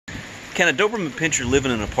Can a Doberman Pinscher live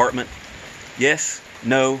in an apartment? Yes,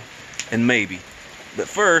 no, and maybe. But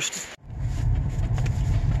first,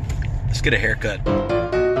 let's get a haircut.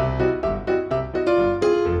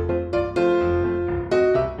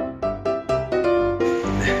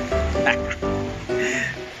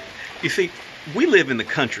 You see, we live in the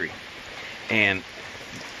country, and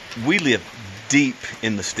we live deep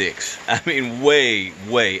in the sticks. I mean, way,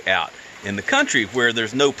 way out in the country where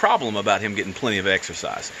there's no problem about him getting plenty of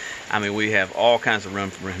exercise. I mean, we have all kinds of room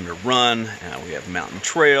for him to run. We have mountain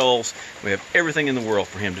trails. We have everything in the world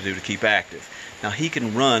for him to do to keep active. Now, he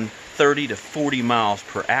can run 30 to 40 miles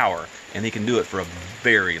per hour, and he can do it for a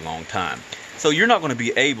very long time. So you're not going to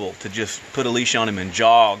be able to just put a leash on him and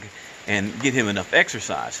jog and get him enough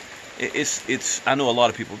exercise. I know a lot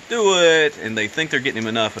of people do it, and they think they're getting him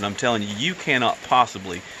enough, and I'm telling you, you cannot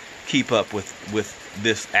possibly keep up with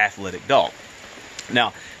this athletic dog.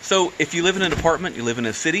 Now, so if you live in an apartment, you live in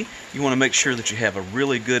a city, you want to make sure that you have a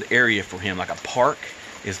really good area for him, like a park.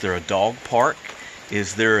 Is there a dog park?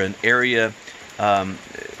 Is there an area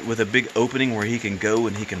with a big opening where he can go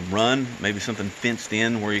and he can run? Maybe something fenced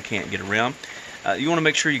in where he can't get around. You want to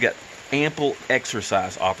make sure you got ample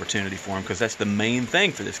exercise opportunity for him, because that's the main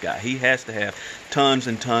thing for this guy. He has to have tons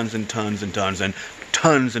and tons and tons and tons and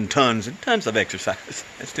tons and tons and tons of exercise.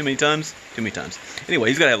 That's too many tons? Too many tons. Anyway,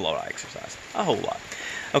 he's got to have a lot of exercise. A whole lot.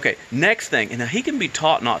 Okay, next thing. And now he can be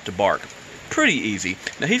taught not to bark. Pretty easy.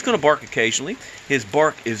 Now he's going to bark occasionally. His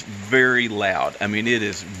bark is very loud. I mean, it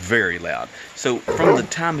is very loud. So from the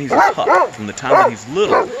time he's a pup, from the time that he's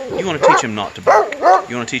little, you want to teach him not to bark.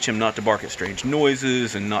 You want to teach him not to bark at strange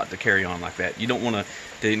noises and not to carry on like that. You don't want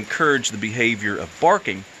to encourage the behavior of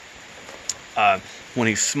barking when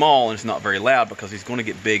he's small and it's not very loud, because he's going to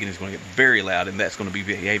get big and he's going to get very loud, and that's going to be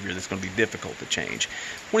behavior that's going to be difficult to change.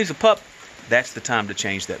 When he's a pup, that's the time to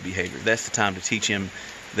change that behavior. That's the time to teach him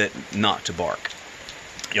that not to bark.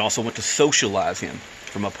 You also want to socialize him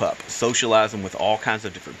from a pup. Socialize him with all kinds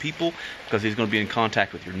of different people, because he's going to be in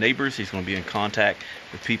contact with your neighbors. He's going to be in contact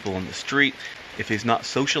with people on the street. If he's not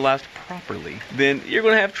socialized properly, then you're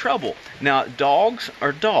going to have trouble. Now, dogs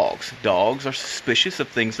are dogs. Dogs are suspicious of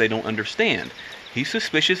things they don't understand. He's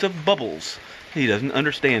suspicious of bubbles. He doesn't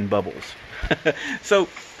understand bubbles. So,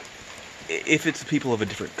 if it's people of a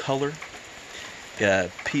different color,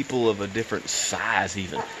 people of a different size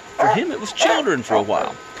even. For him, it was children for a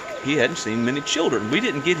while. He hadn't seen many children. We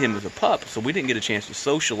didn't get him as a pup, so we didn't get a chance to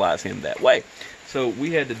socialize him that way. So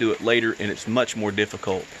we had to do it later, and it's much more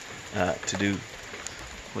difficult to do.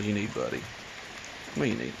 What do you need, buddy? What do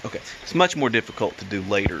you need? Okay, it's much more difficult to do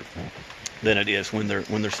later than it is when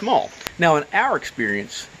they're small. Now, in our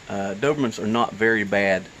experience, Dobermans are not very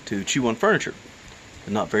bad to chew on furniture.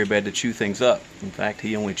 They're not very bad to chew things up. In fact,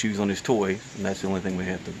 he only chews on his toys, and that's the only thing we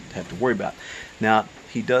have to worry about. Now,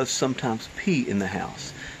 he does sometimes pee in the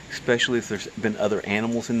house, especially if there's been other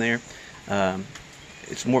animals in there.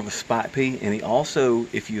 It's more of a spot pee, and he also,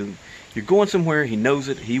 if you're going somewhere, he knows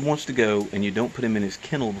it, he wants to go, and you don't put him in his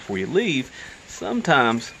kennel before you leave,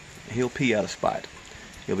 sometimes he'll pee out of spite.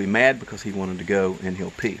 He'll be mad because he wanted to go, and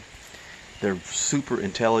he'll pee. They're super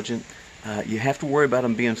intelligent. You have to worry about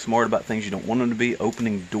them being smart about things you don't want them to be.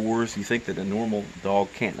 Opening doors. You think that a normal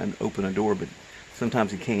dog can't open a door, but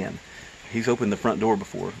sometimes he can. He's opened the front door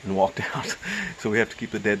before and walked out, so we have to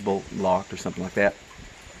keep the deadbolt locked or something like that.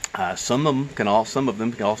 Some of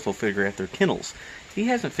them can also figure out their kennels. He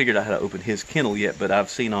hasn't figured out how to open his kennel yet, but I've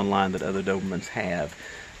seen online that other Dobermans have.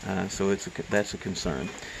 So that's a concern.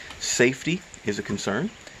 Safety is a concern.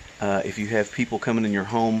 If you have people coming in your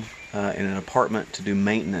home in an apartment to do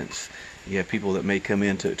maintenance, you have people that may come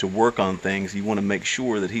in to work on things, you want to make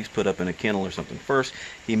sure that he's put up in a kennel or something first.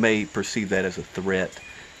 He may perceive that as a threat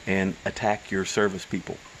and attack your service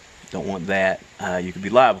people. Don't want that. You could be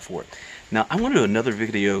liable for it. Now, I'm going to do another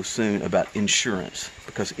video soon about insurance,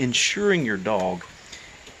 because insuring your dog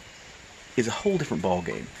is a whole different ball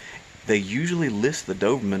game. They usually list the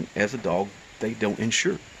Doberman as a dog they don't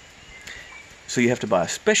insure. So you have to buy a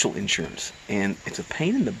special insurance, and it's a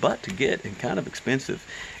pain in the butt to get and kind of expensive,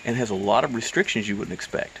 and has a lot of restrictions you wouldn't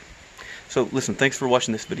expect. So listen, thanks for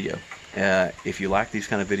watching this video. If you like these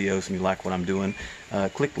kind of videos and you like what I'm doing,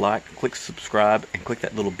 click like, click subscribe, and click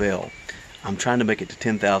that little bell. I'm trying to make it to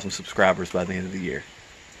 10,000 subscribers by the end of the year.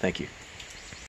 Thank you.